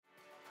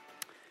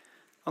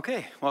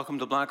Okay, welcome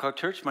to Blackhawk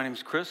Church. My name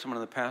is Chris. I'm one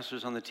of the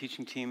pastors on the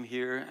teaching team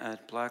here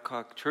at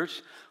Blackhawk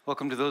Church.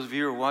 Welcome to those of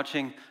you who are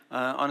watching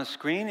on a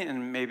screen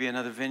in maybe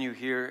another venue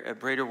here at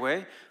Brader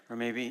Way, or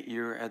maybe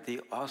you're at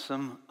the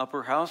awesome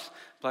Upper House,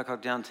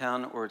 Blackhawk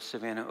Downtown, or at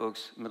Savannah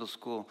Oaks Middle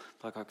School,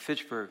 Blackhawk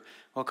Fitchburg.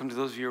 Welcome to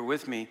those of you who are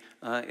with me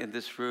in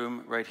this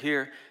room right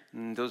here,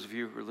 and those of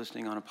you who are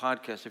listening on a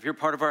podcast. If you're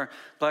part of our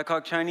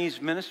Blackhawk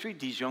Chinese ministry,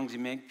 Di Zhong Zi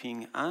Meg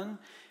Ping An,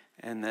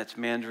 and that's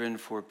Mandarin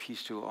for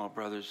peace to all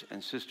brothers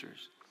and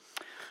sisters.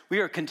 We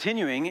are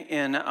continuing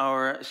in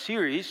our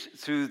series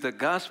through the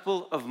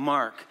Gospel of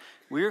Mark.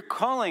 We're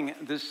calling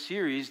this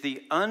series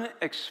The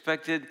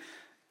Unexpected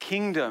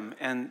Kingdom,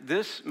 and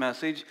this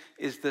message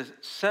is the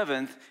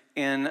seventh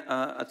in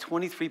a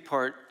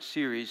 23-part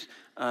series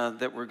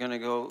that we're going to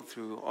go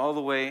through all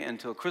the way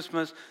until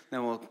Christmas.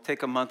 Then we'll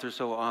take a month or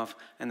so off,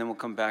 and then we'll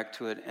come back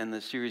to it, and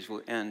the series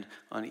will end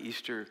on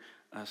Easter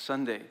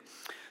Sunday.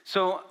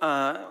 So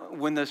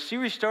when the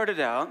series started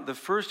out, the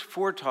first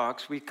 4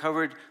 talks, we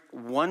covered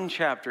one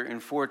chapter in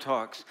 4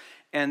 talks.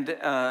 And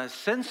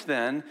since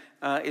then,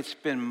 it's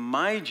been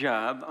my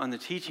job on the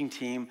teaching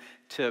team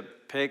to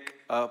pick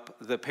up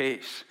the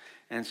pace.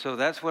 And so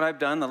that's what I've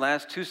done the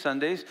last 2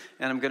 Sundays,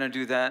 and I'm going to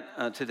do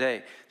that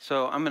today.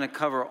 So I'm going to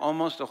cover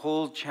almost a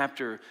whole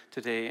chapter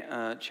today,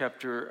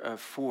 chapter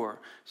 4.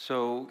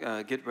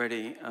 So get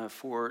ready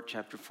for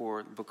chapter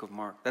 4, the book of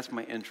Mark. That's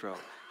my intro.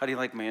 How do you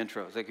like my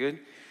intro? Is that good?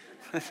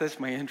 That's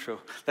my intro.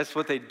 That's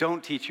what they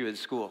don't teach you at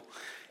school.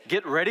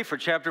 Get ready for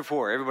chapter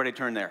 4. Everybody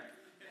turn there.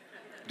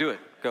 Do it.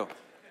 Go.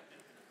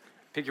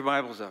 Pick your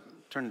Bibles up.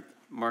 Turn to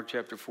Mark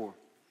chapter 4.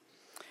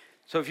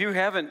 So if you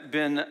haven't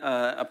been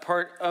a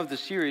part of the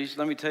series,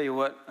 let me tell you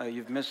what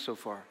you've missed so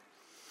far.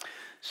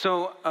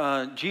 So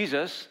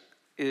Jesus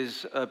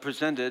is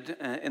presented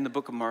in the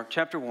book of Mark,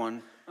 chapter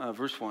 1,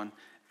 verse 1,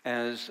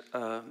 as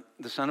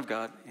the Son of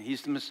God.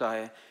 He's the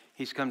Messiah.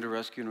 He's come to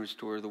rescue and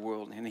restore the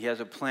world, and he has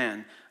a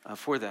plan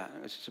for that.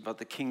 It's about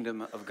the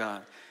kingdom of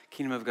God.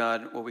 Kingdom of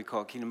God, what we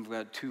call Kingdom of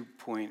God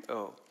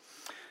 2.0.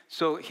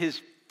 So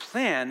his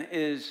plan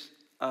is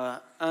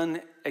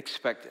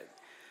unexpected.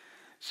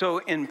 So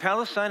in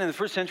Palestine in the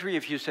first century,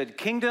 if you said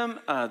kingdom,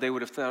 they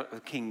would have thought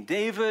of King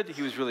David.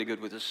 He was really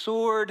good with a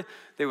sword.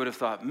 They would have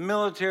thought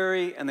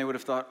military, and they would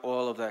have thought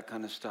all of that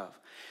kind of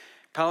stuff.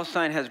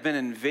 Palestine has been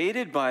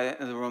invaded by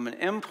the Roman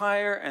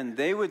Empire, and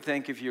they would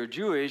think if you're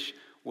Jewish,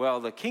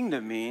 well, the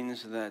kingdom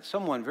means that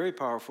someone very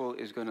powerful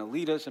is going to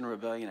lead us in a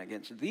rebellion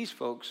against these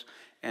folks,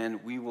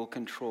 and we will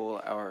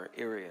control our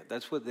area.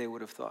 That's what they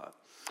would have thought.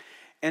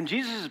 And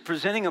Jesus is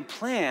presenting a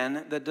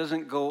plan that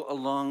doesn't go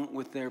along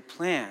with their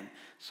plan.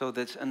 So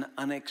that's an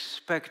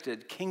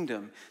unexpected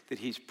kingdom that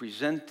he's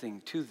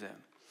presenting to them.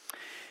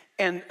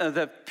 And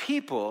the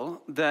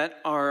people that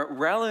are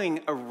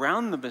rallying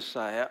around the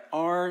Messiah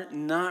are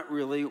not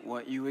really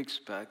what you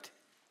expect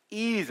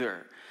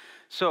either.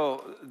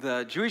 So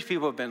the Jewish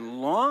people have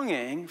been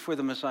longing for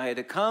the Messiah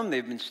to come.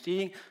 They've been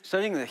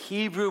studying the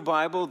Hebrew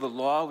Bible, the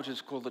law, which is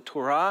called the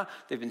Torah.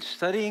 They've been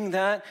studying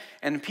that.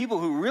 And people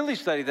who really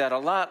study that a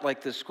lot,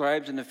 like the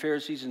scribes and the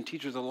Pharisees and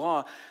teachers of the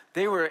law,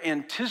 they were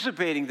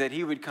anticipating that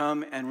he would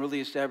come and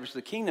really establish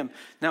the kingdom.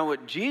 Now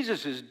what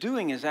Jesus is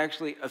doing is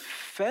actually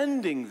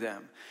offending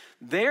them.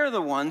 They're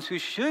the ones who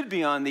should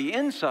be on the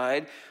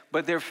inside,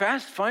 but they're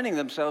fast finding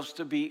themselves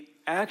to be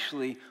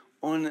actually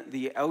on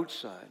the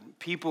outside.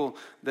 People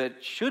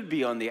that should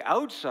be on the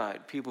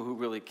outside, people who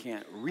really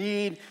can't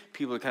read,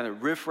 people who kind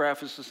of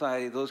riffraff of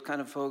society, those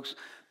kind of folks,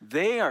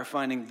 they are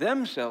finding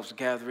themselves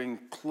gathering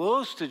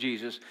close to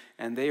Jesus,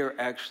 and they are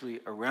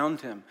actually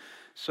around him.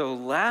 So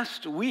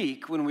last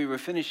week, when we were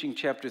finishing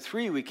chapter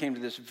 3, we came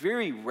to this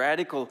very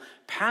radical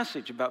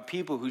passage about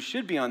people who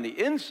should be on the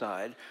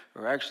inside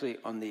are actually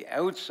on the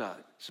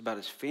outside. It's about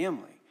his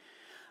family.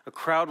 A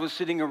crowd was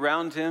sitting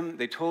around him.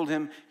 They told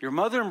him, "Your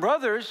mother and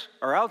brothers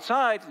are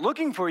outside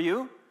looking for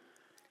you."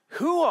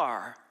 "Who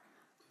are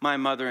my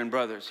mother and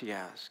brothers?" he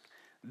asked.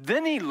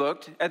 Then he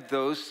looked at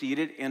those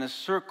seated in a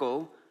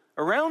circle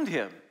around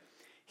him.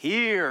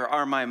 "Here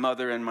are my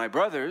mother and my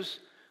brothers.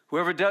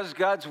 Whoever does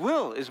God's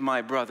will is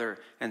my brother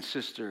and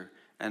sister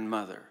and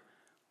mother."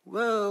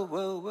 Whoa,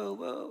 whoa, whoa,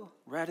 whoa.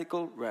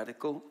 Radical,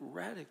 radical,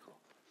 radical.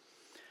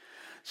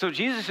 So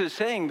Jesus is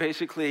saying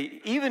basically,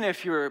 even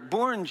if you're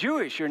born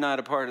Jewish, you're not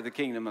a part of the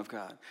kingdom of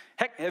God.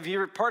 Heck, if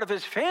you're part of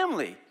his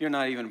family, you're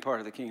not even a part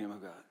of the kingdom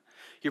of God.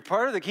 You're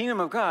part of the kingdom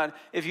of God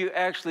if you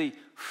actually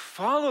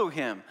follow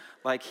him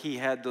like he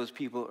had those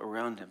people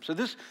around him. So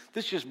this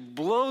just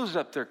blows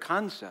up their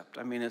concept.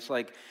 I mean, it's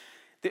like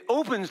it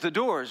opens the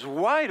doors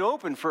wide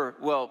open for,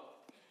 well,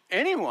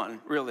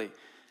 anyone really.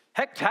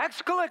 Heck,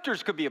 tax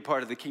collectors could be a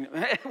part of the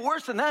kingdom.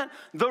 Worse than that,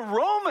 the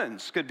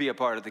Romans could be a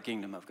part of the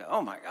kingdom of God.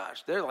 Oh my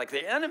gosh, they're like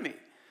the enemy.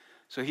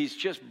 So he's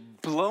just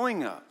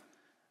blowing up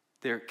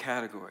their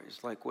categories,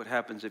 like what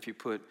happens if you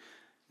put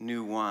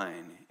new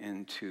wine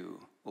into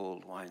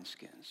old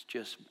wineskins.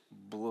 Just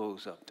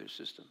blows up their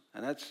system.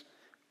 And that's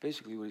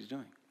basically what he's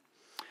doing.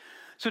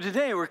 So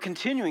today we're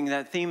continuing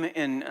that theme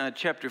in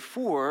chapter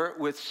 4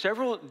 with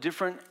several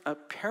different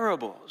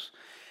parables.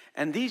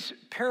 And these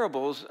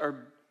parables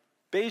are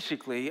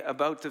basically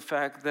about the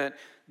fact that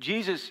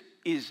Jesus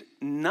is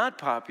not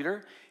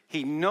popular.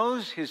 He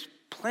knows his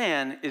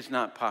plan is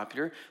not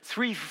popular.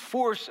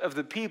 3/4 of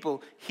the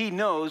people he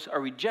knows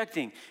are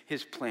rejecting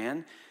his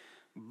plan.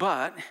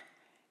 But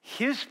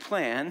his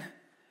plan,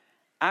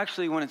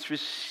 actually, when it's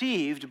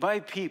received by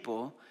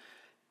people,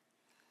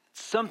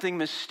 something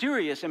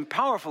mysterious and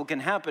powerful can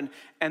happen,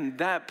 and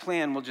that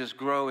plan will just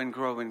grow and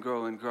grow and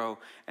grow and grow.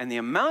 And the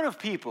amount of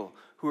people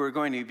who are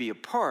going to be a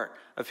part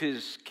of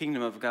his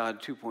Kingdom of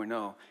God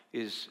 2.0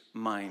 is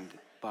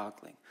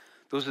mind-boggling.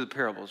 Those are the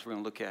parables we're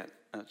going to look at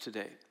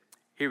today.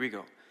 Here we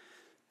go.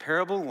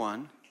 Parable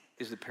 1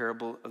 is the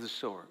parable of the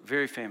sower.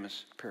 Very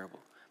famous parable.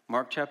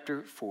 Mark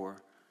chapter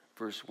 4,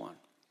 verse 1.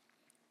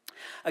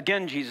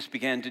 Again, Jesus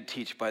began to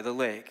teach by the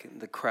lake. And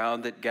the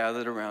crowd that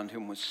gathered around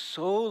him was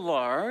so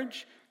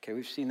large, okay,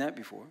 we've seen that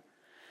before,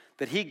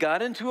 that he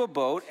got into a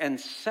boat and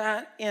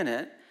sat in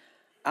it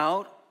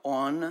out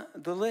on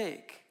the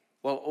lake,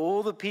 while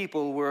all the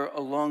people were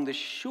along the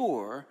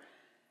shore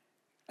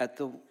at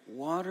the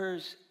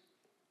water's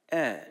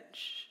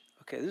edge.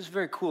 Okay, this is a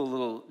very cool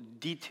little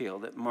detail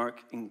that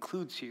Mark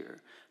includes here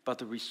about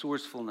the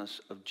resourcefulness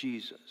of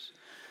Jesus.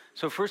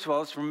 So first of all,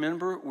 let's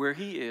remember where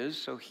he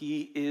is. So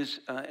he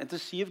is at the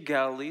Sea of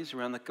Galilee, he's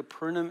around the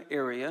Capernaum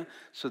area.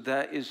 So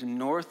that is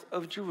north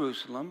of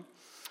Jerusalem.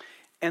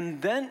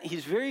 And then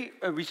he's very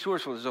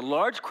resourceful. There's a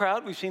large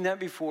crowd. We've seen that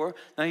before.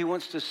 Now he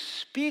wants to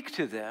speak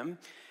to them.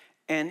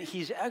 And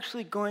he's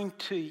actually going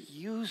to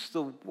use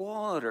the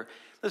water.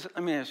 Listen,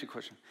 let me ask you a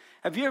question.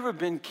 Have you ever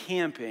been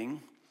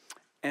camping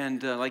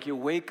and like you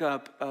wake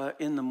up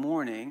in the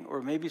morning,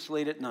 or maybe it's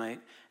late at night,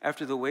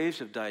 after the waves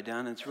have died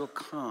down and it's real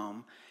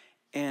calm,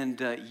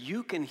 and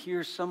you can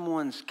hear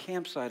someone's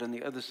campsite on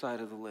the other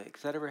side of the lake?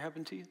 Has that ever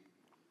happened to you?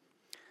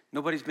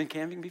 Nobody's been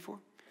camping before?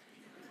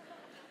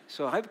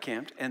 So I've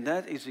camped, and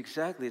that is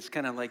exactly, it's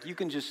kind of like you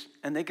can just,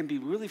 and they can be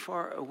really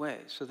far away.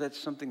 So that's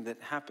something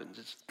that happens.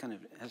 It's kind of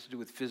has to do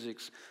with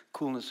physics,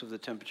 coolness of the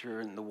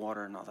temperature and the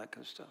water and all that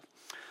kind of stuff.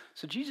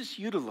 So Jesus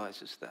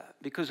utilizes that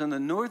because on the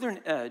northern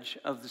edge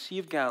of the Sea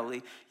of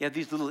Galilee, you have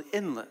these little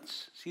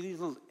inlets. See these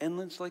little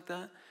inlets like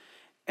that?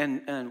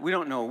 And we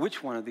don't know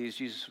which one of these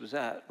Jesus was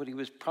at, but he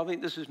was probably,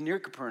 this is near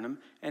Capernaum,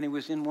 and he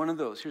was in one of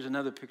those. Here's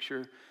another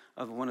picture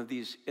of one of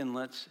these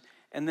inlets.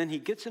 And then he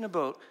gets in a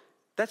boat.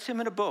 That's him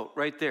in a boat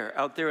right there,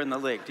 out there in the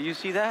lake. Do you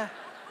see that?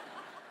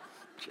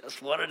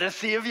 Just wanted to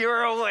see if you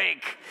were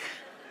awake.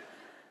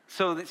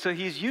 So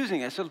he's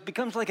using it. So it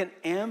becomes like an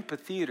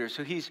amphitheater.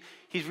 So he's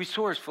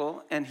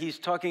resourceful, and he's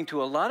talking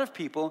to a lot of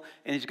people,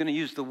 and he's going to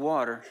use the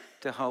water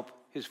to help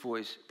his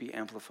voice be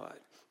amplified.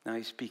 Now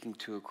he's speaking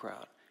to a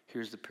crowd.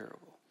 Here's the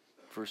parable.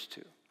 Verse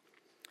 2.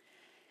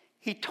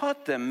 He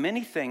taught them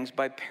many things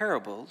by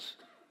parables,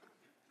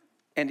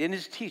 and in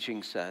his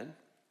teaching said,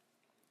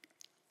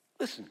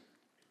 listen,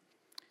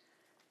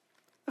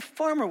 the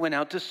farmer went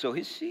out to sow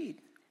his seed.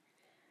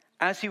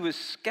 As he was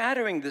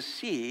scattering the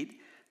seed,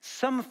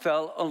 some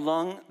fell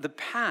along the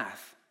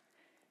path,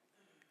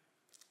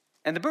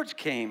 and the birds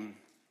came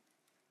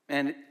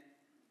and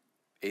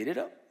ate it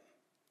up.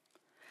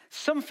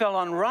 Some fell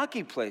on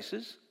rocky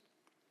places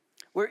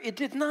where it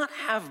did not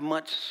have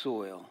much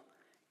soil.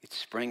 It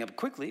sprang up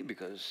quickly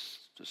because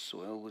the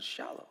soil was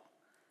shallow.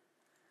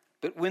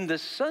 But when the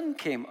sun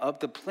came up,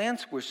 the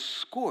plants were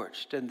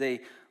scorched and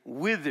they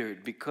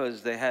withered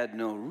because they had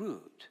no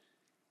root.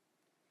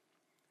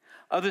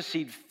 Other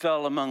seed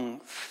fell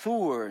among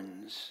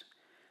thorns,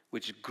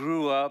 which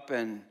grew up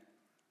and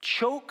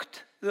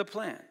choked the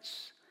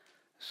plants,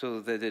 so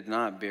they did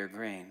not bear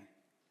grain.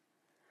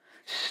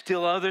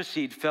 Still other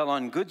seed fell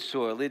on good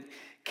soil. It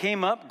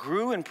came up,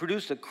 grew, and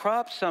produced a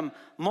crop, some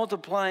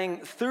multiplying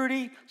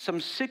 30, some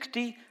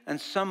 60,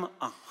 and some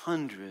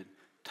 100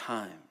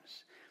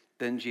 times.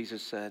 Then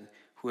Jesus said,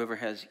 whoever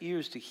has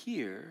ears to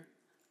hear,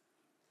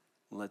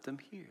 let them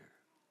hear.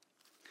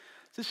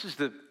 This is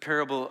the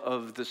parable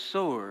of the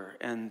sower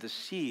and the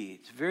seed.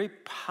 It's a very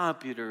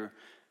popular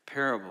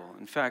parable.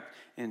 In fact,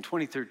 in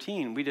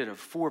 2013, we did a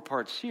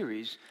 4-part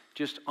series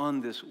just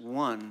on this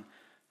one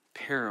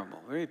parable.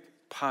 Very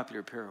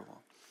popular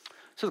parable.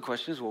 So the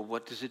question is, well,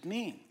 what does it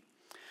mean?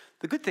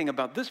 The good thing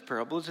about this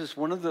parable is it's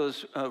one of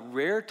those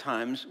rare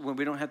times when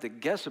we don't have to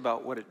guess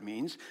about what it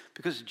means,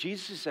 because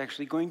Jesus is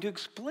actually going to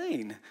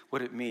explain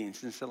what it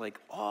means. And so like,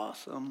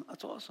 awesome,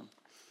 that's awesome.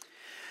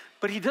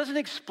 But he doesn't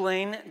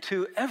explain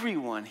to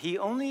everyone. He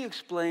only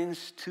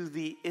explains to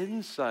the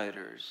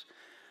insiders,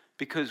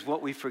 because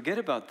what we forget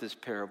about this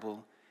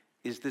parable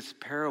is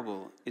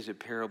a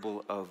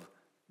parable of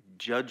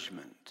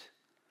judgment.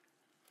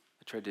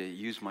 I tried to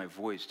use my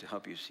voice to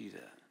help you see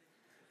that.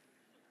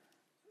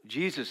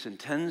 Jesus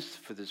intends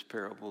for this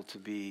parable to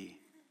be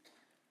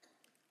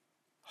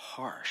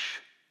harsh.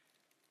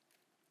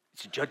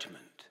 It's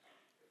judgment.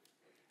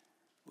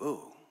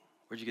 Whoa,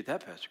 where'd you get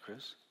that, Pastor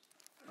Chris?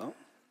 Oh,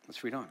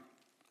 let's read on.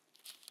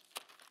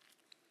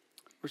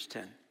 Verse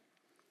 10.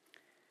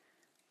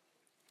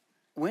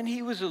 When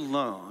he was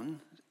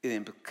alone, the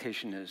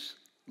implication is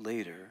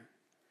later,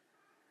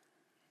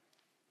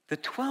 the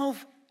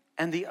 12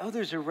 and the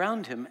others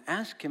around him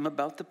asked him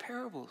about the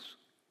parables.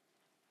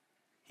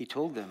 he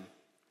told them,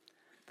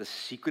 the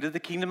secret of the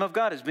kingdom of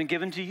God has been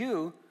given to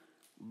you,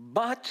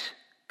 but,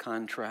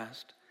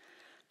 contrast,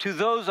 to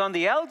those on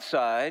the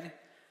outside,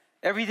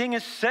 everything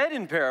is said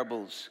in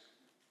parables.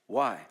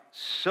 Why?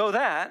 So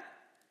that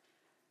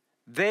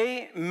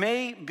they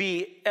may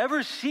be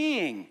ever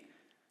seeing,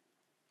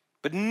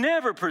 but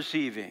never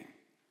perceiving,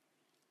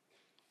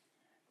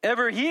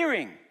 ever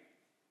hearing,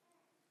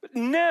 but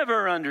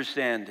never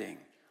understanding.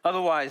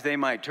 Otherwise, they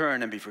might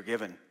turn and be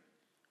forgiven.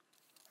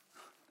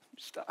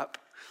 Stop.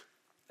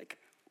 Like,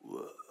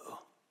 whoa.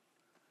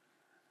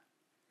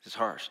 It's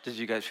harsh. Did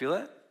you guys feel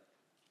that?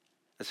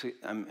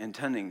 I'm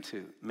intending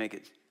to make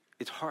it.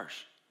 It's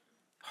harsh.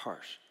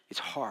 Harsh. It's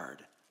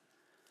hard.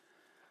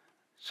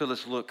 So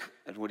let's look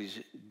at what he's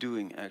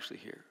doing actually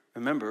here.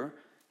 Remember,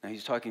 now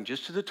he's talking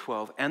just to the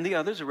 12 and the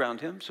others around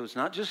him. So it's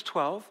not just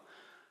 12.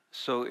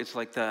 So it's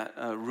like that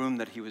room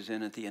that he was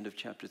in at the end of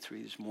chapter 3.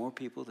 There's more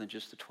people than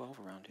just the 12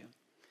 around him.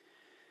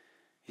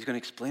 He's going to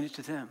explain it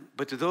to them.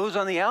 But to those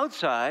on the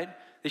outside,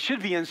 they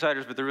should be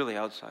insiders, but they're really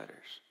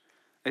outsiders.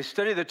 They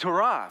study the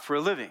Torah for a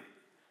living.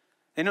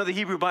 They know the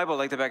Hebrew Bible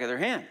like the back of their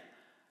hand.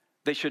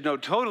 They should know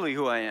totally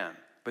who I am,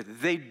 but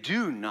they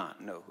do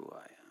not know who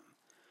I am.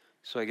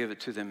 So I give it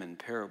to them in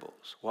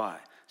parables. Why?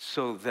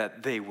 So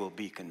that they will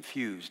be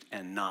confused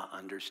and not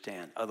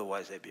understand.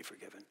 Otherwise, they'd be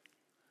forgiven.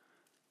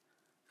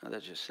 Now,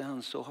 that just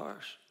sounds so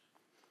harsh.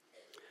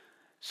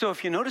 So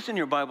if you notice in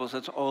your Bibles,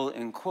 that's all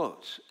in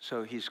quotes.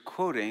 So he's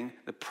quoting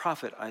the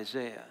prophet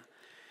Isaiah.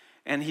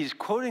 And he's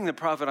quoting the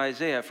prophet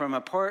Isaiah from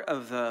a part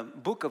of the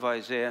book of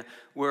Isaiah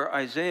where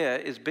Isaiah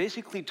is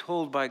basically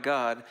told by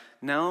God,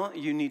 now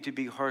you need to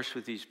be harsh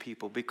with these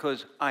people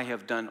because I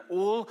have done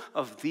all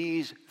of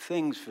these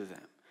things for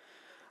them.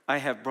 I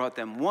have brought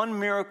them one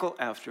miracle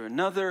after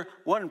another,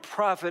 one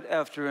prophet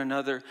after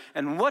another.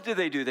 And what do?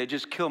 They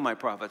just kill my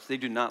prophets. They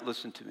do not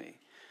listen to me.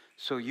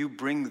 So you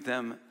bring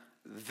them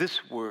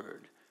this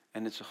word,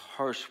 and it's a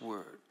harsh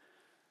word.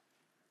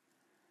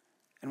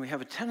 And we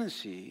have a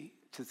tendency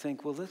to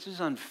think, well, this is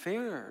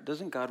unfair.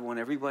 Doesn't God want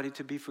everybody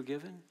to be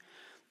forgiven?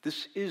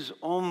 This is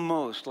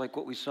almost like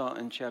what we saw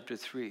in chapter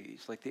 3.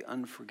 It's like the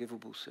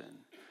unforgivable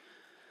sin.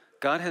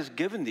 God has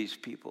given these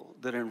people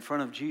that are in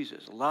front of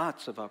Jesus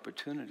lots of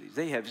opportunities.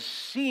 They have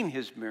seen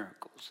his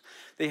miracles.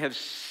 They have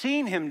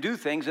seen him do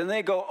things, and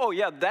they go, oh,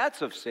 yeah,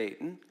 that's of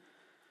Satan.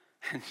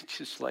 And it's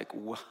just like,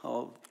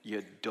 well,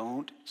 you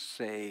don't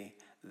say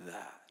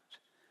that.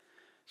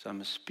 So I'm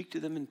going to speak to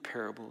them in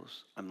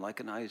parables. I'm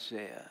like an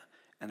Isaiah,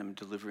 and I'm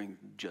delivering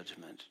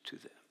judgment to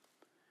them.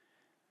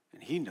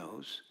 And he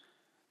knows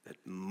that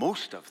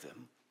most of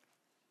them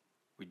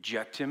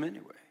reject him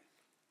anyway.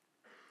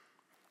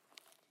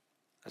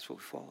 That's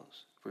what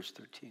follows. Verse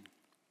 13.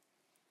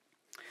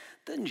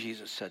 Then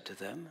Jesus said to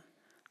them,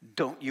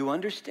 don't you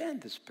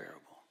understand this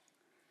parable?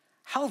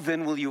 How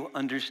then will you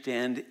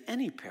understand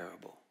any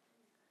parable?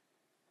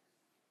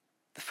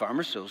 The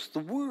farmer sows the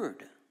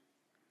word.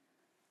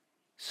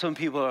 Some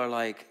people are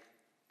like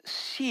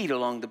seed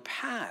along the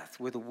path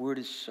where the word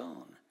is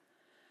sown.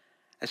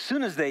 As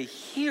soon as they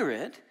hear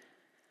it,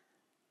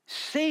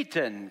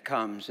 Satan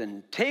comes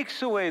and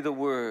takes away the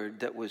word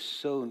that was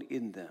sown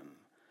in them.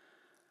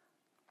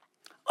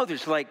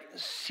 Others, like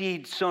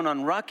seed sown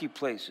on rocky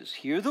places,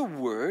 hear the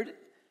word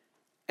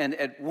and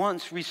at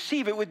once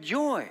receive it with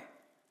joy.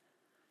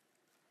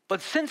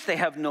 But since they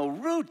have no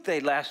root, they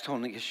last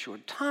only a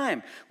short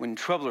time. When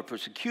trouble or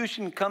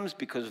persecution comes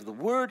because of the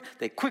word,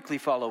 they quickly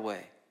fall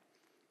away.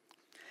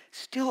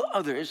 Still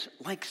others,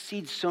 like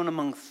seed sown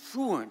among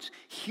thorns,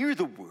 hear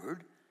the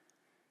word,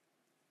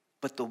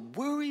 but the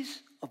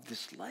worries of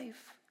this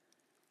life,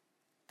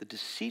 the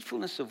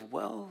deceitfulness of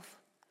wealth,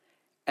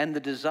 and the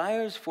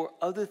desires for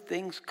other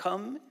things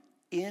come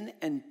in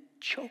and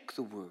choke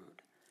the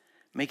word,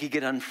 making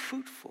it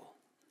unfruitful.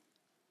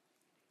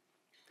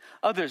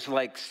 Others,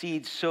 like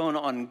seeds sown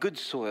on good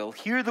soil,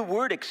 hear the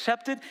word,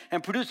 accept it,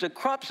 and produce a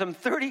crop some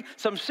 30,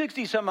 some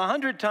 60, some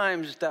 100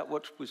 times that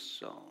what was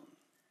sown.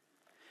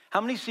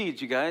 How many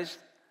seeds, you guys?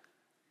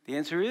 The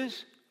answer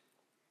is,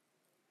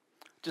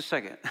 just a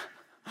second.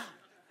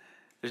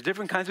 There's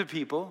different kinds of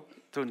people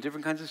throwing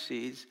different kinds of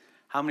seeds.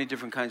 How many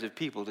different kinds of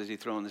people does he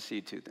throw in the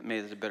seed to?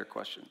 Maybe that's a better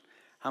question.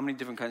 How many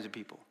different kinds of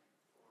people?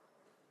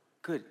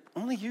 Good.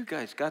 Only you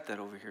guys got that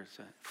over here.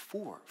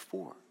 Four.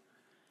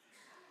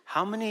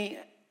 How many,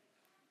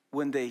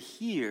 when they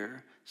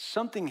hear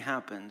something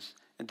happens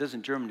and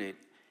doesn't germinate,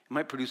 it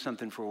might produce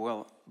something for a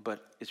while,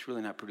 but it's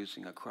really not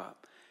producing a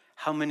crop.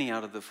 How many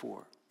out of the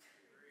 4?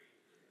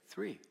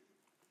 3.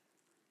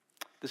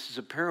 This is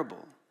a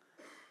parable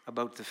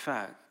about the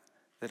fact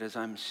that as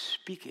I'm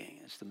speaking,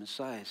 as the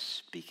Messiah is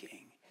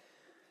speaking,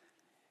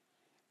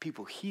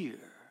 people hear.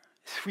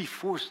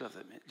 3/4 of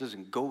them, it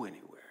doesn't go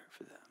anywhere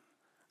for them.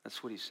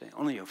 That's what he's saying.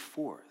 Only a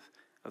 4th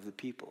of the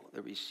people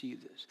that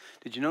receive this.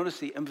 Did you notice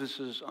the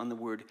emphasis on the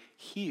word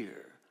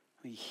hear?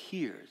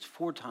 Hear, it's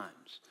 4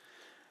 times.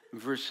 In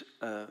verse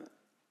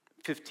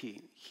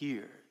 15,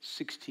 hear.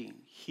 16,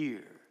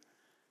 hear.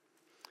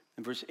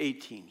 In verse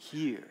 18,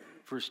 hear.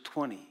 Verse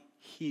 20,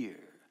 hear.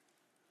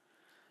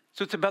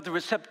 So it's about the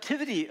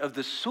receptivity of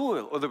the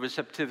soil or the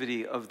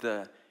receptivity of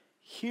the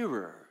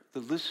hearer, the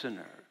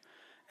listener.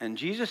 And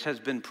Jesus has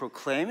been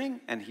proclaiming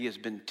and he has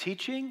been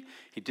teaching.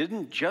 He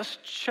didn't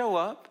just show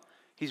up.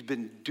 He's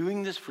been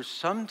doing this for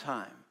some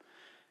time.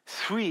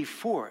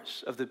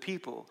 3/4 of the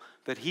people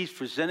that he's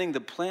presenting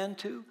the plan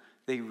to,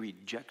 they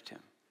reject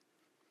him.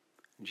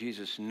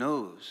 Jesus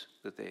knows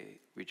that they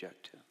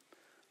reject him.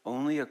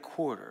 Only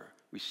 1/4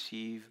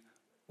 receive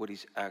what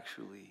he's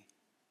actually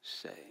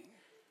saying.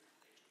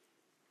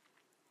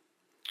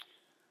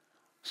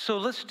 So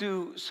let's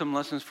do some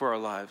lessons for our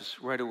lives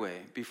right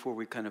away before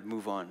we kind of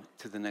move on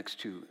to the next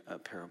two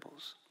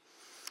parables.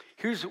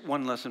 Here's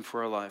one lesson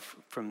for our life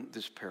from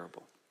this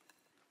parable.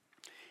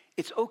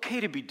 It's okay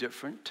to be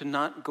different, to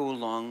not go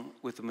along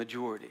with the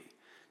majority.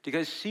 Do you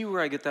guys see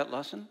where I get that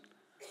lesson?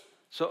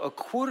 So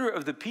 1/4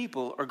 of the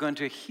people are going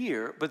to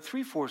hear, but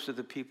 3/4 of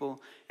the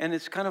people, and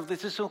it's kind of,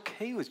 this is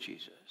okay with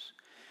Jesus.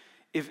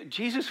 If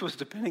Jesus was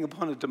depending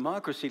upon a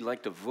democracy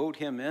like to vote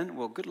him in,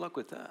 well, good luck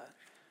with that.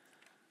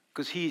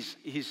 Because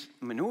he's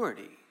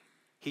minority.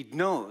 He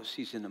knows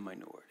he's in a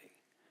minority.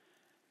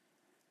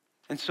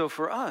 And so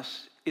for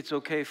us, it's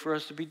okay for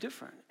us to be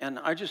different. And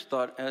I just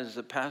thought as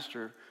a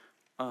pastor,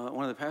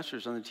 one of the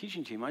pastors on the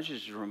teaching team, I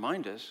just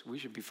remind us we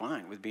should be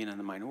fine with being in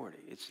the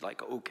minority. It's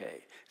like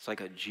okay. It's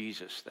like a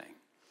Jesus thing.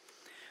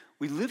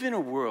 We live in a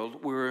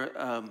world where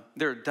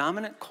there are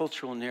dominant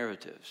cultural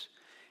narratives.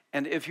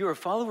 And if you're a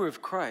follower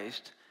of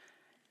Christ,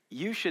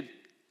 you should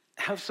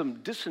have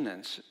some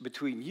dissonance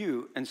between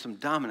you and some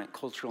dominant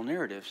cultural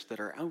narratives that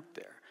are out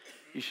there.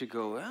 You should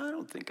go, I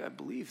don't think I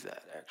believe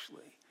that,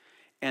 actually.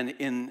 And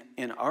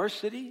in our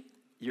city,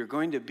 you're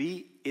going to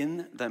be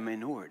in the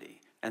minority,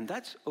 and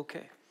that's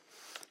okay.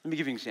 Let me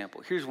give you an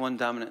example. Here's one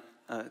dominant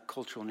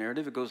cultural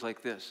narrative. It goes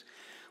like this.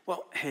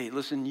 Well, hey,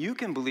 listen, you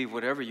can believe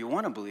whatever you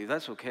want to believe.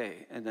 That's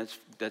okay, and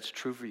that's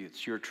true for you.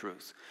 It's your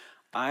truth.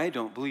 I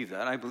don't believe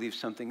that. I believe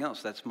something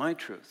else. That's my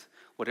truth.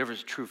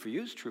 Whatever's true for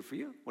you is true for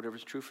you.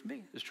 Whatever's true for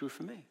me is true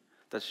for me.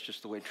 That's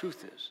just the way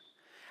truth is.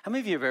 How many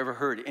of you have ever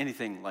heard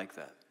anything like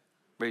that?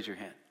 Raise your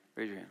hand.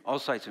 Raise your hand. All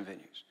sites and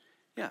venues.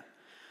 Yeah.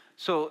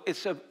 So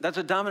that's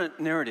a dominant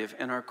narrative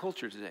in our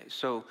culture today.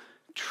 So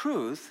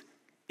truth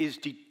is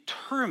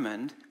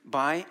determined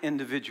by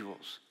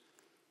individuals.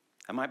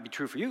 That might be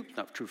true for you. It's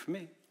not true for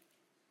me.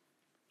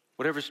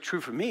 Whatever's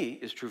true for me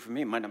is true for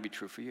me. It might not be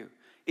true for you.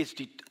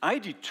 I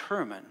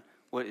determine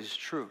what is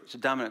true. It's a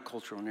dominant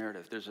cultural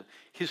narrative. There's a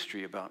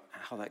history about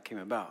how that came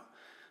about.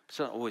 It's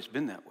not always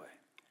been that way.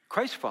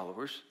 Christ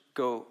followers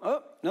go,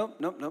 oh,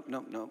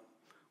 nope.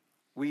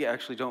 We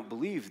actually don't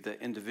believe that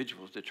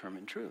individuals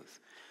determine truth.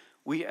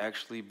 We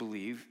actually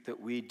believe that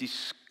we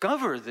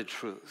discover the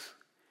truth.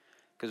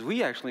 Because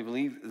we actually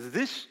believe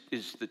this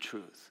is the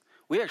truth.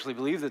 We actually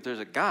believe that there's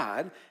a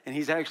God, and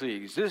he's actually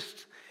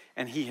exists,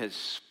 and he has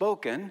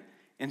spoken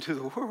into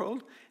the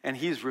world, and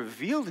he's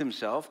revealed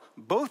himself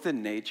both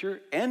in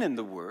nature and in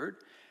the Word,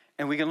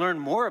 and we can learn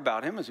more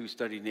about him as we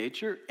study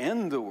nature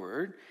and the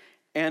Word,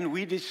 and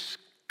we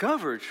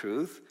discover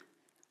truth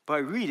by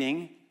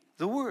reading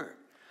the Word.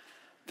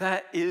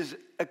 That is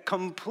a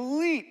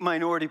complete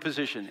minority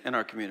position in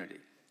our community,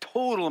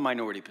 total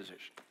minority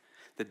position.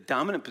 The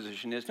dominant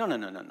position is, no.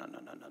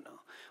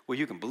 Well,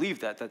 you can believe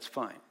that, that's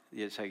fine.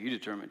 It's how you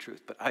determine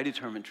truth, but I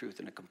determine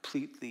truth in a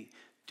completely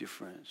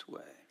different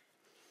way.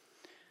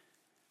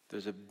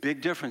 There's a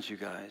big difference, you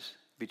guys,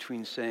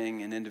 between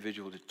saying an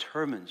individual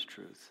determines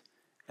truth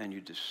and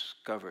you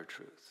discover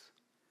truth.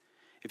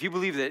 If you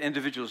believe that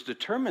individuals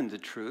determine the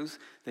truth,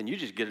 then you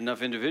just get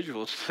enough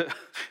individuals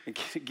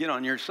to get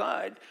on your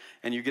side,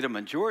 and you get a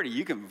majority.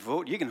 You can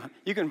vote. You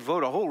can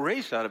vote a whole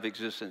race out of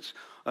existence,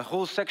 a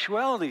whole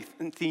sexuality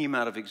theme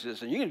out of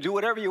existence. You can do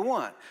whatever you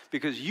want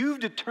because you've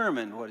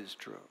determined what is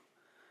true.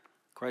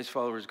 Christ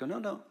followers go,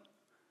 no.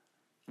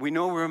 We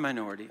know we're a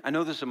minority. I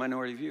know this is a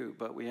minority view,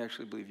 but we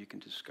actually believe you can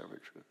discover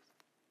truth.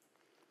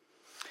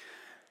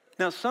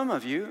 Now, some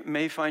of you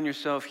may find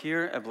yourself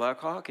here at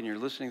Blackhawk and you're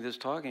listening to this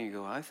talk and you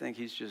go, I think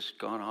he's just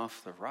gone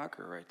off the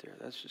rocker right there.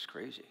 That's just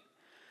crazy.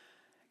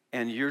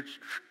 And you're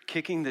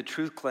kicking the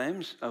truth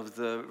claims of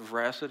the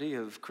veracity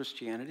of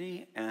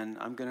Christianity, and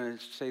I'm going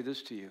to say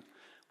this to you.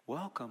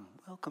 Welcome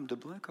to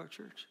Blackhawk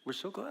Church. We're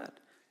so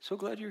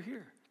glad you're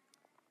here.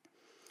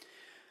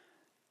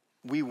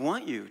 We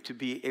want you to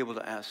be able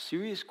to ask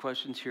serious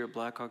questions here at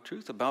Blackhawk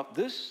Truth about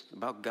this,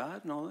 about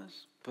God and all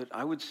this. But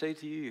I would say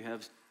to you, you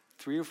have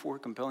 3 or 4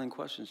 compelling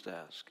questions to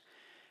ask.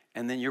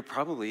 And then you're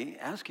probably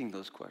asking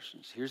those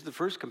questions. Here's the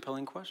first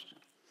compelling question.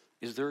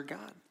 Is there a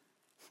God?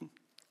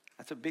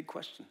 That's a big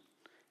question.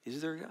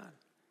 Is there a God?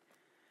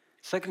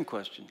 Second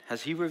question,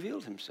 has he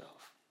revealed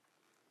himself?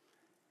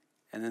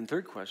 And then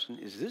third question,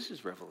 is this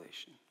his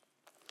revelation?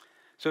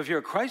 So if you're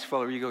a Christ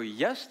follower, you go,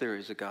 yes, there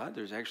is a God.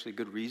 There's actually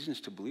good reasons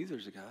to believe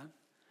there's a God.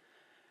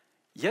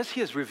 Yes, he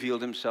has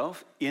revealed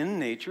himself in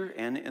nature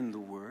and in the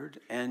Word.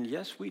 And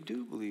yes, we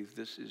do believe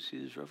this is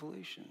his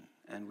revelation.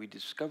 And we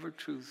discover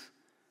truth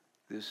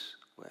this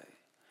way.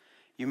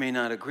 You may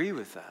not agree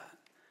with that.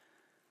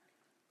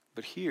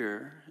 But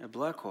here at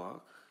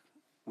Blackhawk,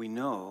 we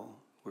know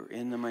We're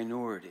in the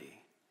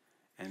minority,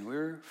 and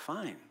we're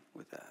fine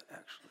with that,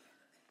 actually.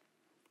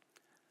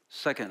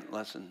 Second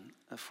lesson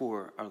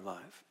for our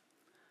life.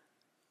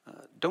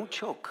 Don't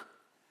choke.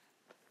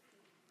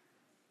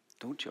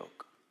 Don't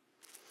choke.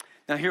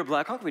 Now here at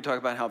Blackhawk, we talk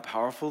about how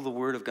powerful the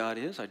Word of God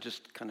is. I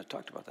just kind of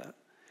talked about that.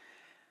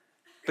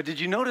 But did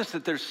you notice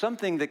that there's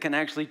something that can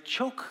actually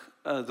choke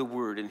the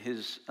Word in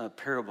his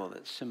parable,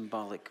 that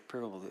symbolic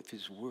parable of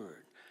his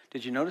Word?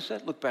 Did you notice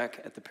that? Look back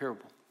at the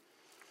parable.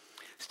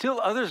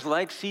 Still others,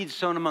 like seeds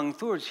sown among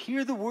thorns,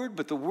 hear the word,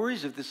 but the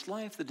worries of this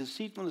life, the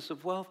deceitfulness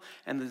of wealth,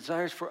 and the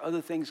desires for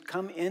other things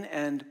come in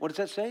and, what does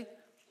that say?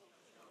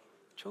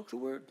 Choke the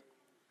word,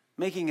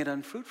 making it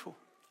unfruitful.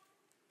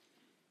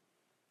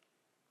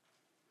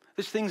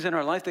 There's things in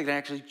our life that can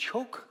actually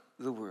choke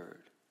the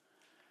word.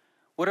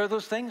 What are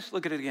those things?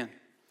 Look at it again.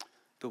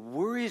 The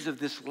worries of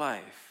this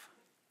life,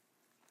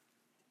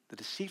 the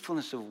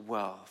deceitfulness of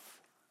wealth,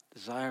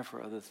 desire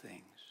for other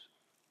things.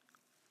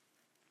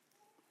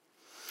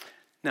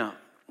 Now,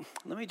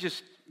 let me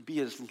just be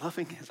as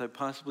loving as I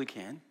possibly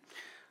can.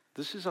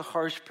 This is a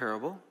harsh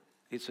parable.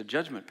 It's a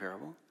judgment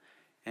parable.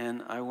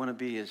 And I want to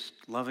be as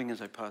loving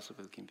as I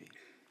possibly can be.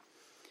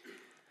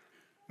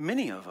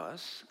 Many of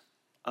us,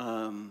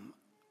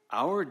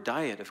 our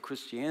diet of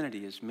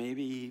Christianity is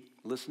maybe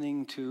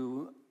listening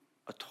to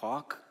a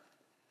talk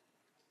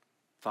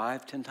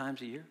 5-10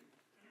 times a year.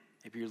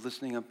 Maybe you're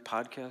listening to a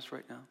podcast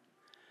right now.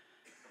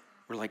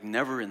 We're like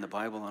never in the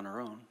Bible on our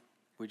own.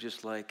 We're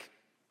just like,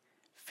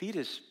 feed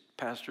us,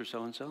 Pastor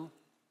so-and-so.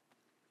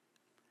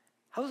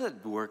 How's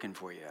that working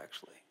for you,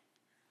 actually?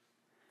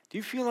 Do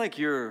you feel like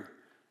your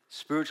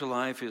spiritual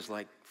life is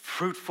like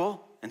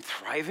fruitful and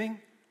thriving?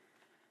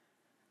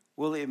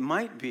 Well, it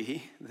might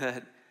be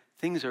that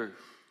things are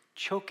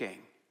choking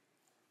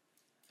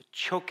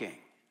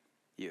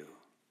you.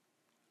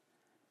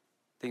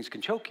 Things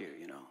can choke you,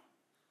 you know.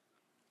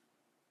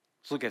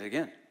 Let's look at it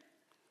again.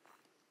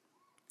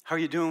 How are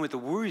you doing with the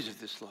worries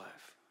of this life?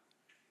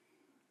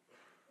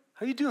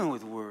 How are you doing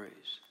with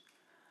worries?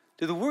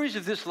 Do the worries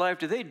of this life,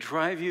 do they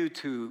drive you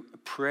to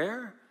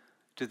prayer?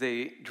 Do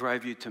they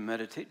drive you to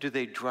meditate? Do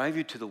they drive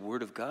you to the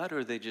Word of God,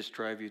 or do they just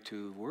drive you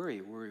to worry?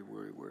 How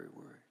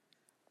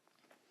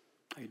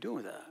are you doing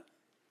with that?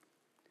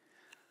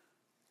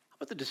 How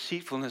about the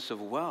deceitfulness of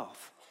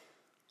wealth?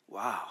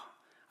 Wow,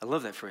 I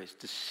love that phrase,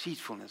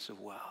 deceitfulness of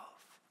wealth.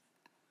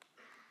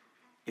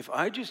 If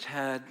I just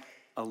had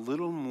a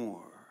little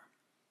more,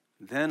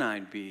 then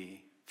I'd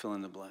be fill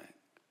in the blank.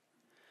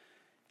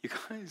 You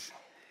guys,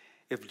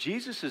 if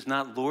Jesus is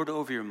not Lord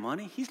over your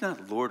money, he's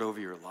not Lord over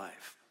your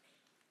life.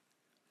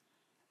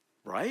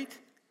 Right?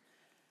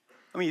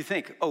 I mean, you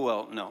think, oh,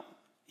 well, no.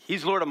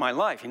 He's Lord of my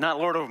life. He's not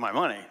Lord over my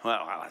money.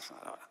 Well,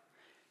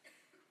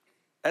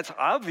 that's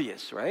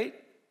obvious, right?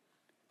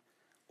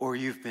 Or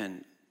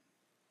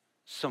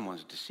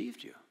someone's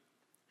deceived you.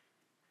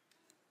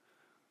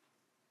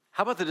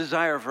 How about the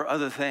desire for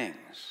other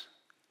things?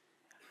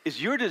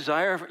 Is your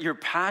desire, your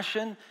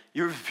passion,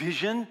 your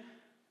vision,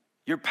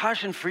 your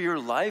passion for your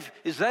life,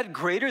 is that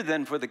greater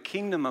than for the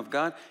kingdom of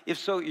God? If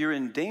so, you're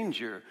in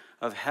danger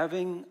of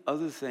having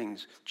other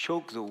things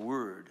choke the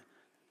word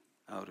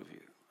out of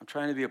you. I'm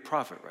trying to be a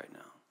prophet right now.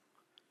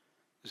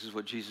 This is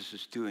what Jesus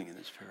is doing in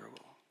this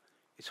parable.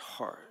 It's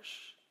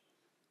harsh.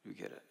 You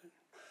get it?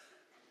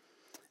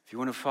 If you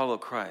want to follow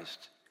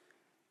Christ,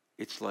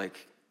 it's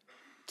like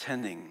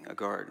tending a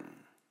garden.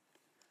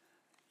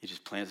 You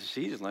just plant the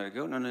seeds and let it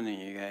go. No.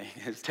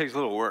 It takes a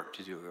little work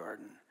to do a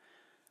garden.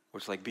 Or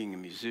it's like being a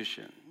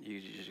musician.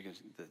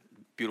 The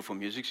beautiful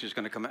music's just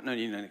going to come out. No,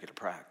 you don't get to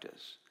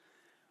practice.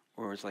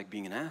 Or it's like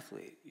being an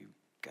athlete. You've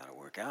got to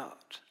work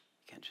out.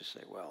 You can't just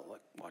say, well,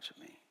 watch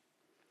me.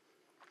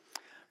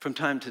 From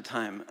time to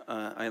time,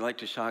 I like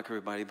to shock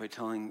everybody by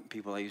telling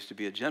people I used to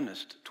be a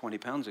gymnast 20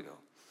 pounds ago.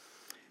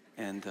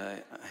 And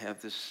I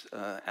have this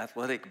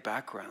athletic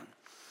background.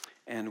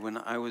 And when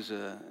I was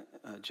a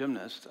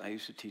gymnast, I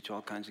used to teach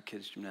all kinds of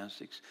kids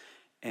gymnastics.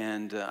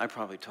 And I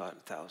probably taught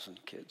 1,000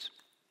 kids.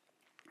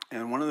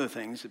 And one of the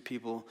things that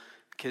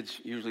kids,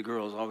 usually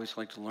girls, always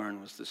like to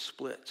learn was the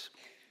splits.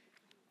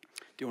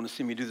 Do you want to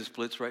see me do the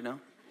splits right now?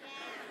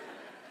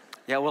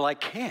 Yeah, well, I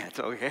can't,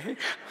 okay?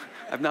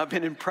 I've not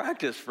been in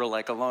practice for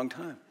like a long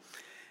time.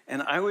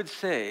 And I would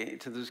say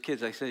to those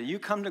kids, I say, you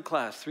come to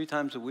class 3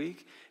 times a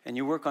week and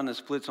you work on the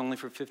splits only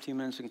for 15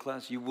 minutes in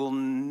class, you will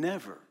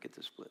never get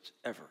the splits,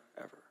 ever,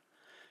 ever.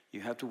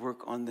 You have to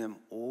work on them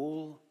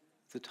all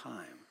the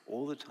time.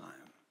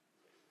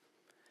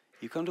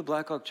 You come to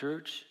Blackhawk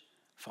Church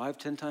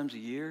 5-10 times a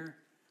year,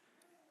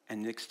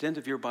 and the extent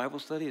of your Bible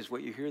study is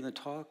what you hear in the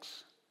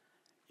talks,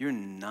 you're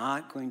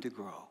not going to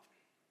grow.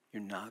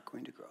 You're not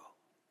going to grow.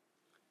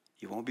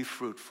 You won't be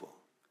fruitful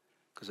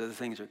because other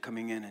things are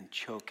coming in and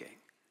choking.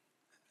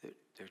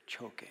 They're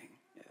choking.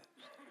 Yes.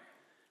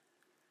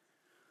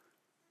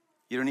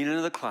 You don't need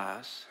another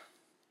class.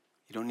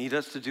 You don't need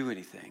us to do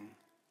anything.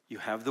 You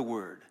have the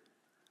Word.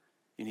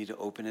 You need to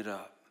open it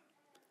up.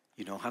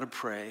 You know how to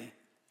pray.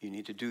 You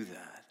need to do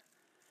that.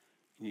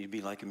 You need to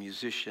be like a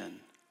musician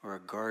or a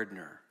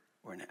gardener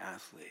or an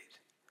athlete.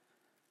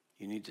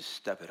 you need to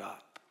step it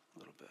up a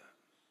little bit.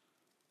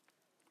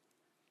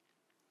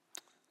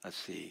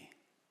 That's the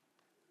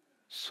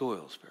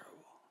soils parable.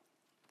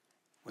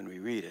 When we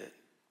read it,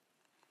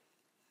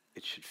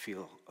 it should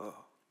feel, oh.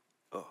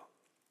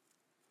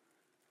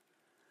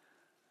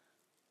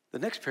 The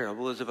next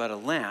parable is about a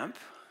lamp,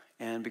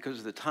 and because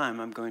of the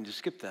time, I'm going to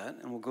skip that,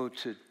 and we'll go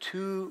to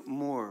two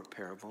more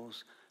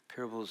parables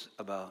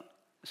about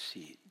a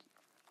seed.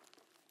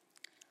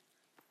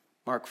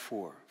 Mark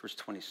 4, verse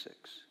 26.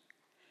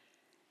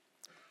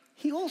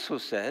 He also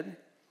said,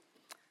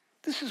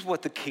 this is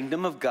what the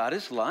kingdom of God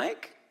is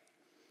like.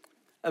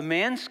 A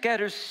man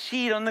scatters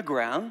seed on the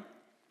ground.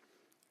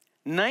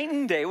 Night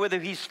and day, whether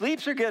he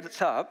sleeps or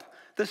gets up,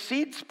 the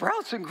seed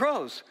sprouts and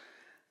grows,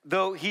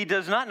 though he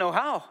does not know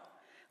how.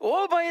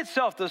 All by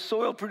itself, the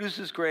soil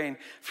produces grain.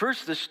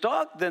 First the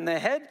stalk, then the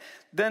head,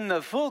 then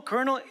the full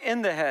kernel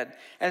in the head.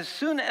 As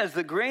soon as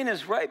the grain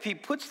is ripe, he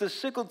puts the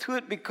sickle to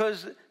it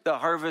because the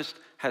harvest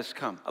has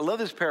come. I love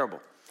this parable.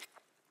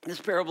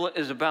 This parable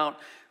is about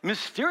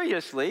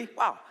mysteriously,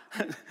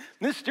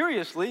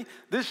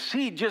 this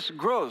seed just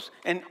grows.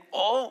 And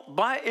all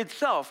by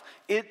itself,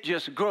 it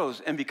just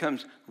grows and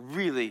becomes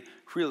really,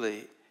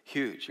 really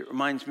huge. It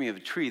reminds me of a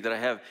tree that I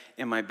have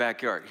in my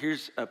backyard.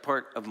 Here's a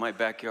part of my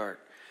backyard.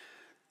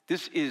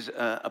 This is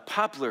a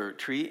poplar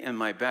tree in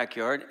my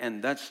backyard,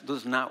 and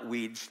those are not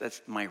weeds.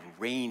 That's my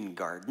rain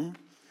garden.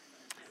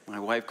 My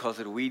wife calls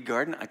it a weed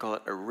garden. I call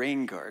it a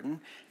rain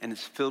garden, and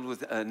it's filled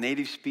with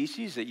native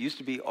species that used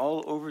to be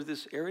all over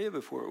this area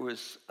before it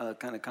was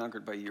kind of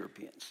conquered by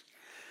Europeans.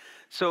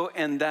 So,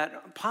 and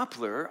that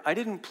poplar, I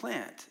didn't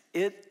plant.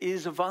 It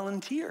is a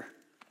volunteer.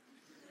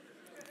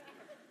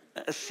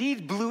 A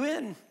seed blew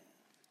in,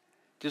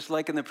 just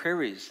like in the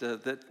prairies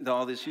that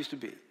all this used to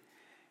be.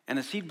 And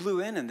a seed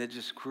blew in, and it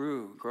just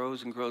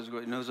grows and grows.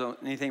 It knows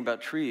anything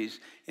about trees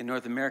in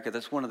North America.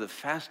 That's one of the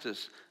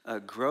fastest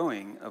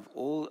growing of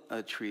all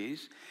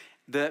trees.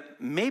 The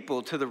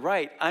maple to the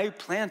right, I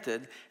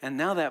planted, and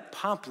now that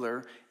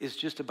poplar is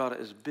just about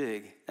as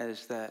big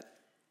as that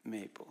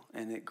maple.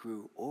 And it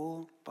grew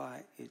all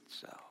by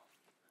itself.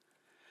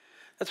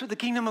 That's what the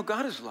kingdom of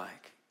God is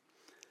like.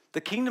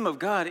 The kingdom of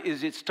God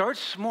is, it starts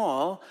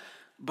small,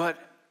 but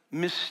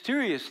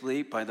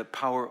mysteriously, by the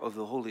power of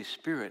the Holy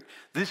Spirit,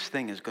 this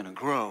thing is going to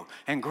grow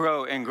and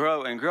grow and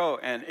grow and grow,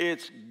 and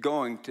it's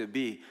going to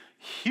be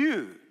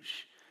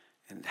huge.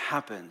 And it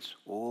happens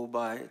all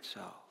by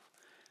itself.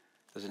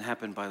 It doesn't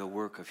happen by the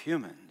work of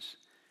humans.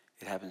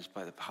 It happens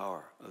by the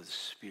power of the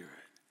Spirit.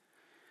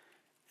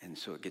 And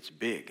so it gets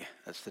big.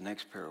 That's the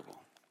next parable.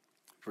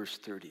 Verse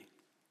 30.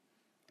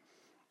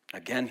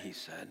 Again he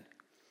said,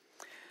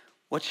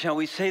 what shall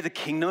we say the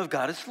kingdom of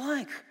God is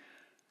like?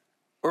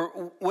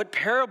 Or what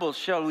parables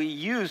shall we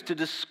use to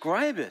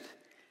describe it?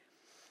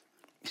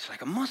 It's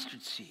like a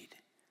mustard seed,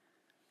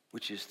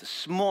 which is the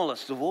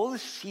smallest of all the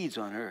seeds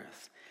on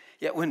earth.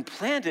 Yet when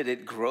planted,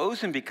 it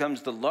grows and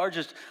becomes the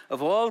largest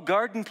of all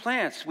garden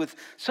plants, with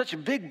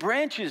such big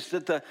branches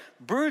that the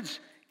birds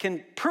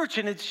can perch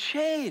in its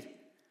shade.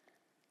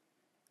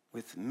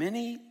 With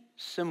many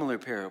similar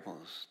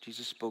parables,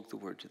 Jesus spoke the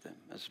word to them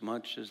as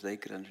much as they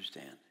could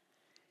understand.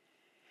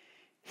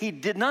 He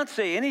did not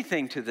say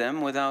anything to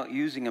them without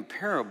using a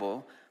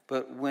parable,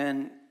 but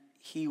when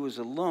he was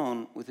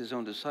alone with his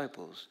own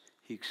disciples,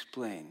 he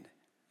explained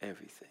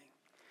everything.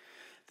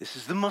 This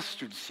is the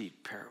mustard seed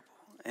parable,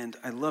 and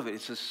I love it.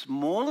 It's the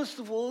smallest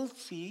of all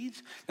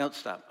seeds. Now,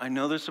 stop. I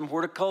know there's some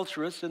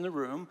horticulturists in the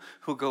room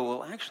who go,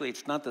 well, actually,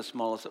 it's not the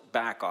smallest.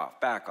 Back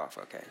off,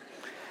 okay?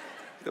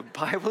 The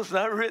Bible's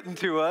not written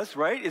to us,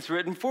 right? It's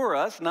written for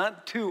us,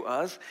 not to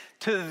us.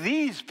 To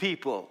these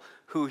people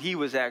who he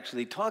was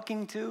actually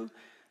talking to,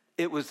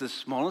 it was the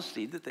smallest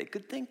seed that they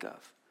could think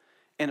of.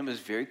 And it was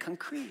very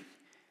concrete.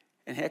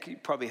 And heck, he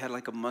probably had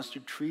like a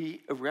mustard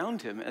tree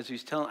around him as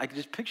he's telling. I could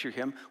just picture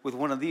him with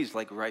one of these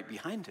like right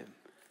behind him.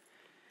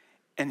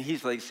 And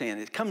he's like saying,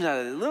 it comes out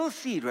of a little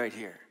seed right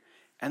here.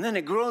 And then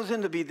it grows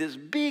into be this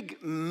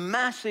big,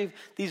 massive,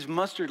 these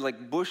mustard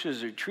like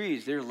bushes or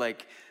trees. They're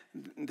like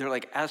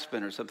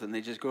aspen or something.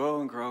 They just grow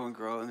and grow and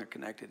grow, and they're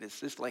connected. It's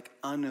just like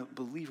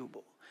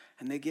unbelievable.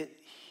 And they get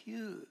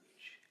huge.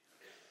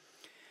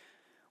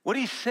 What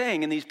he's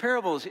saying in these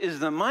parables is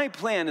that my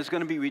plan is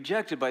going to be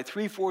rejected by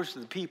 3/4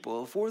 of the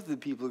people. 1/4 of the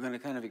people are going to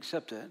kind of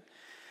accept it.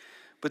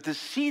 But the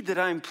seed that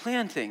I'm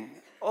planting,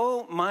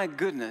 oh my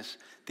goodness,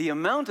 the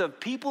amount of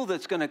people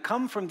that's going to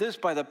come from this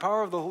by the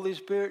power of the Holy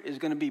Spirit is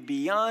going to be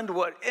beyond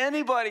what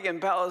anybody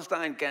in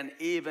Palestine can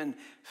even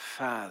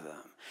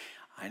fathom.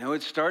 I know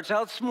it starts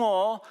out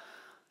small,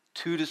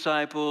 2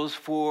 disciples,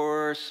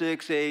 4,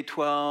 6, 8,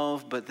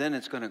 12, but then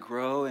it's going to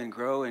grow and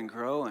grow and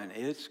grow, and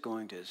it's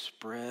going to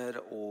spread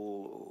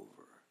all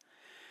over.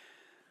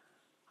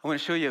 I want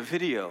to show you a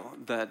video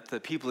that the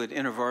people at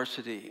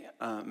InterVarsity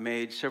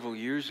made several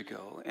years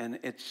ago, and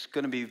it's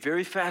going to be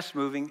very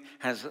fast-moving,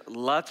 has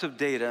lots of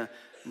data,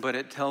 but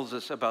it tells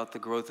us about the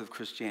growth of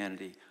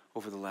Christianity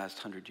over the last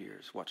 100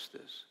 years. Watch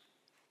this.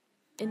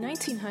 In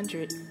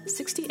 1900,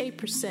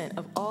 68%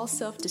 of all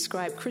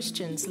self-described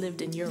Christians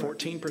lived in Europe.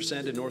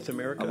 14% in North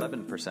America.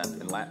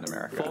 11% in Latin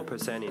America.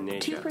 4% in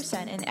Asia.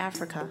 2% in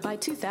Africa. By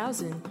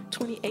 2000,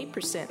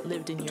 28%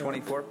 lived in Europe.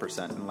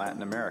 24% in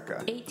Latin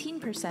America.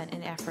 18%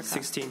 in Africa.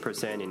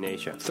 16% in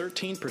Asia.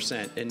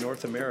 13% in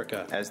North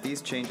America. As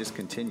these changes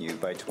continue,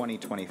 by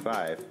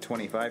 2025,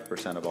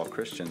 25% of all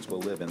Christians will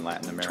live in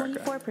Latin America.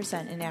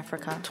 24% in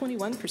Africa.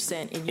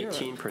 21% in Europe.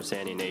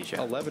 18% in Asia.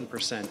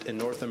 11% in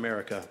North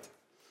America.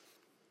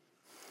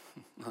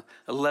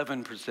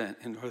 11%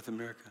 in North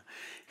America.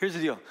 Here's the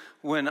deal.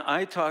 When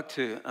I talk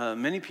to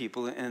many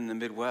people in the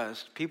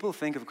Midwest, people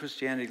think of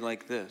Christianity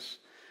like this.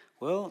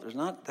 Well, there's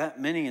not that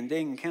many in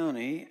Dane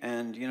County,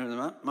 and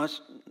not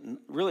much.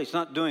 Really, it's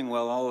not doing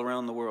well all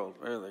around the world.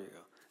 There you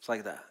go. It's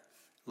like that.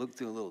 Look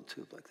through a little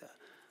tube like that.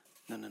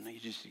 No. You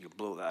just need to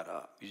blow that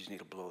up. You just need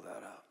to blow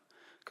that up,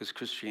 because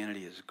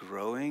Christianity is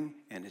growing,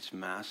 and it's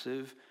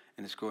massive,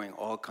 and it's growing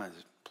all kinds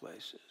of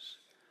places.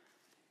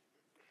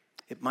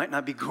 It might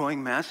not be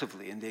growing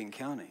massively in Dane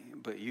County,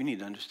 but you need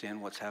to understand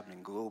what's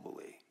happening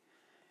globally.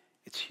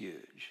 It's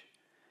huge.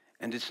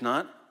 And it's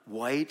not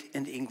white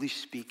and English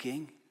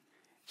speaking.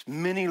 It's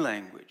many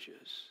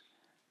languages,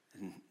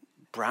 and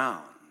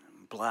brown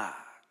and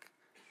black.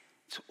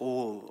 It's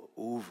all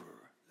over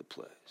the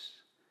place.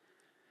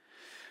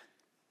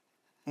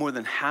 More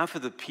than half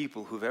of the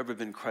people who've ever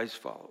been Christ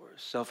followers,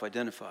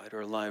 self-identified,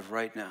 are alive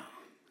right now.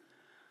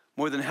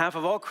 More than half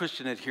of all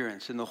Christian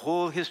adherents in the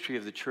whole history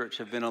of the church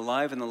have been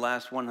alive in the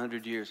last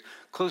 100 years.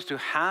 Close to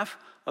half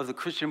of the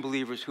Christian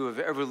believers who have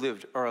ever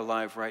lived are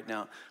alive right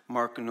now.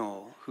 Mark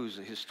Knoll, who's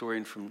a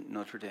historian from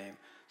Notre Dame.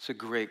 It's a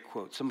great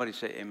quote. Somebody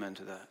say amen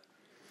to that.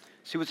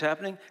 See what's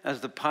happening? As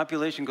the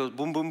population goes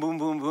boom, boom, boom,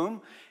 boom,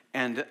 boom,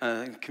 and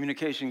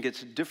communication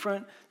gets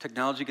different,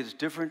 technology gets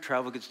different,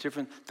 travel gets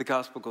different, the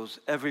gospel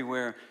goes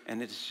everywhere,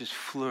 and it's just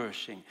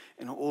flourishing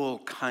in all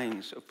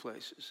kinds of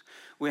places.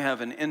 We have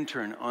an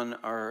intern on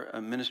our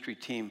ministry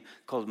team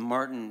called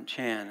Martin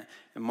Chan,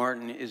 and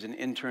Martin is an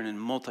intern in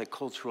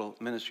multicultural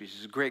ministries.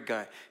 He's a great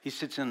guy. He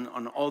sits in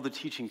on all the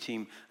teaching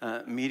team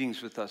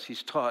meetings with us.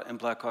 He's taught in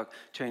Blackhawk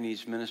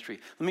Chinese ministry.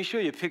 Let me show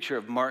you a picture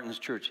of Martin's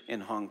church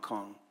in Hong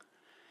Kong.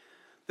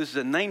 This is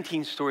a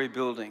 19-story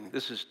building.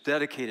 This is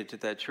dedicated to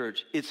that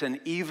church. It's an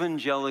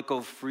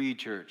evangelical free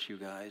church, you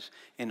guys,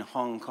 in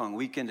Hong Kong.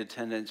 Weekend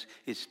attendance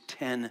is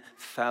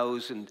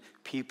 10,000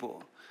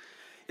 people.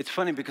 It's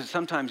funny because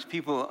sometimes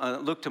people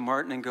look to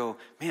Martin and go,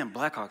 man,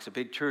 Blackhawk's a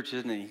big church,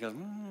 isn't it? He goes,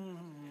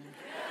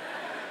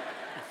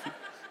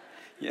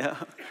 Yeah,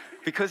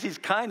 because he's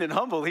kind and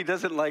humble. He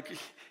doesn't like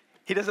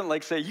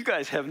say, you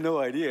guys have no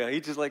idea.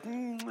 He's just like, I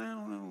don't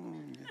know.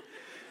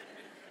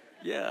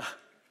 Yeah.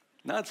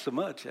 Not so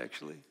much,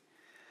 actually.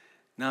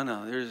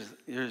 No,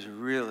 there's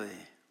really,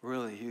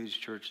 really huge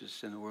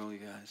churches in the world, you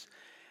guys.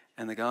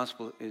 And the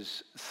gospel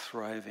is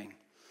thriving.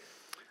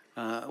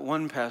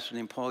 One pastor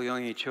named Paul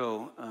Yonggi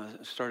Cho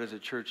started a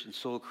church in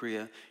Seoul,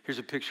 Korea. Here's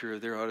a picture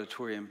of their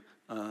auditorium.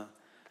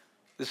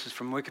 This is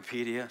from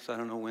Wikipedia, so I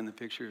don't know when the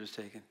picture was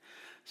taken.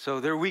 So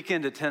their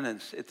weekend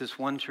attendance at this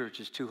one church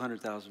is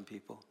 200,000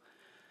 people.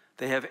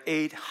 They have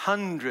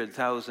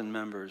 800,000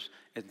 members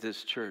at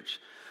this church.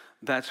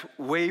 That's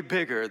way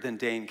bigger than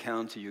Dane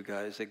County, you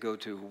guys, that go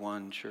to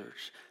one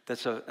church.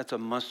 That's a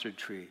mustard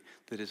tree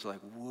that is like,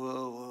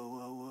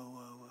 whoa.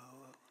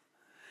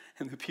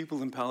 And the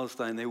people in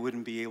Palestine, they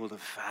wouldn't be able to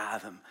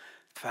fathom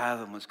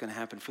what's going to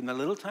happen. From the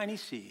little tiny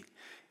seed,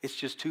 it's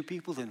just 2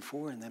 people, then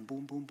 4, and then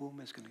boom, boom,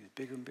 boom. It's going to get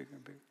bigger and bigger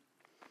and bigger.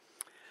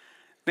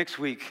 Next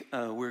week,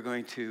 we're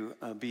going to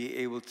be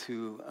able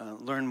to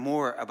learn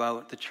more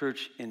about the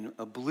church in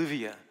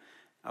Bolivia.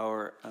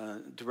 Our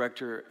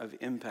director of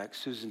Impact,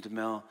 Susan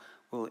DeMel,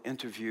 will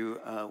interview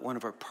one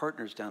of our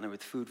partners down there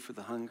with Food for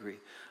the Hungry,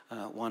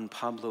 Juan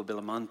Pablo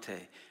Belamonte.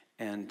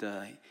 And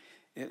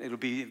it'll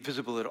be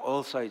visible at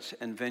all sites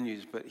and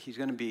venues, but he's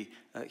going to be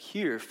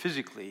here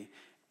physically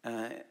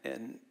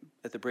and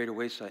at the Brader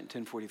Way site in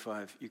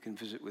 1045. You can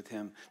visit with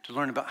him to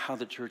learn about how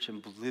the church in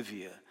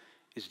Bolivia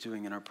is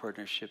doing in our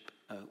partnership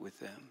with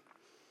them.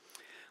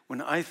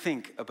 When I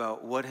think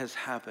about what has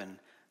happened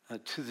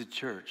to the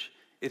church,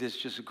 it has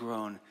just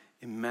grown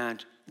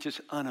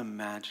just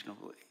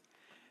unimaginably.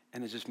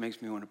 And it just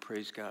makes me want to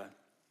praise God.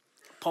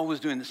 Paul was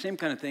doing the same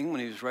kind of thing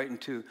when he was writing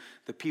to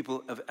the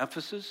people of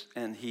Ephesus.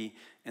 And he,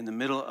 in the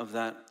middle of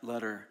that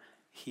letter,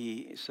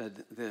 he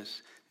said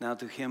this: now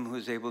to him who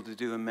is able to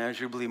do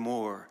immeasurably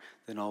more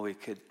than all we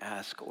could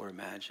ask or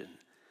imagine,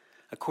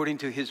 according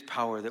to his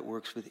power that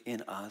works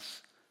within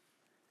us,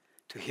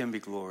 to him be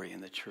glory in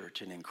the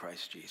church and in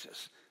Christ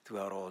Jesus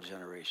throughout all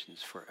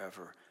generations,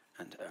 forever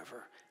and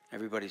ever.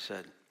 Everybody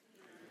said,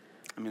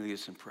 let me lead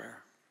us in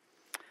prayer.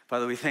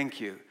 Father, we thank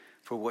you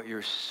for what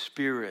your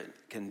Spirit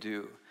can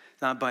do,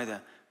 not by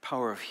the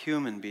power of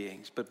human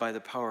beings, but by the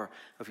power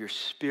of your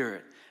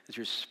Spirit, as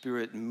your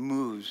Spirit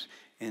moves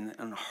in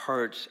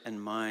hearts and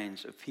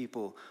minds of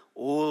people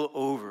all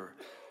over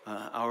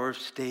our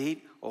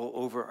state, all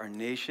over our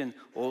nation,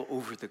 all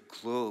over the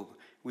globe.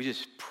 We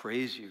just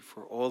praise you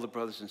for all the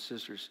brothers and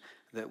sisters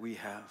that we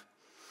have.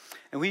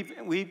 And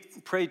we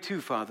pray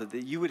too, Father,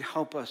 that you would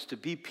help us to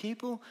be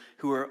people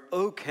who are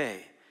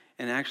okay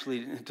and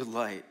actually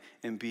delight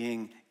in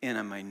being in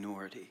a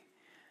minority.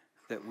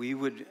 That we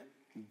would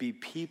be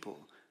people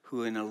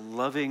who in a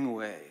loving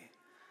way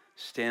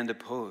stand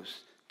opposed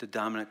to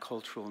dominant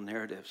cultural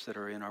narratives that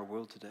are in our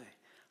world today.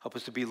 Help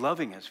us to be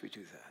loving as we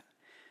do that.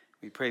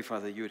 We pray,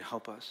 Father, that you would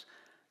help us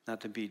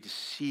not to be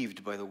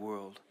deceived by the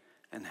world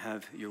and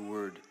have your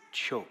word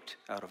choked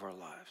out of our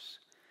lives.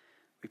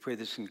 We pray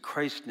this in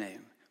Christ's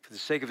name, for the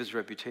sake of his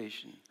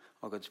reputation,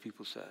 all God's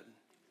people said.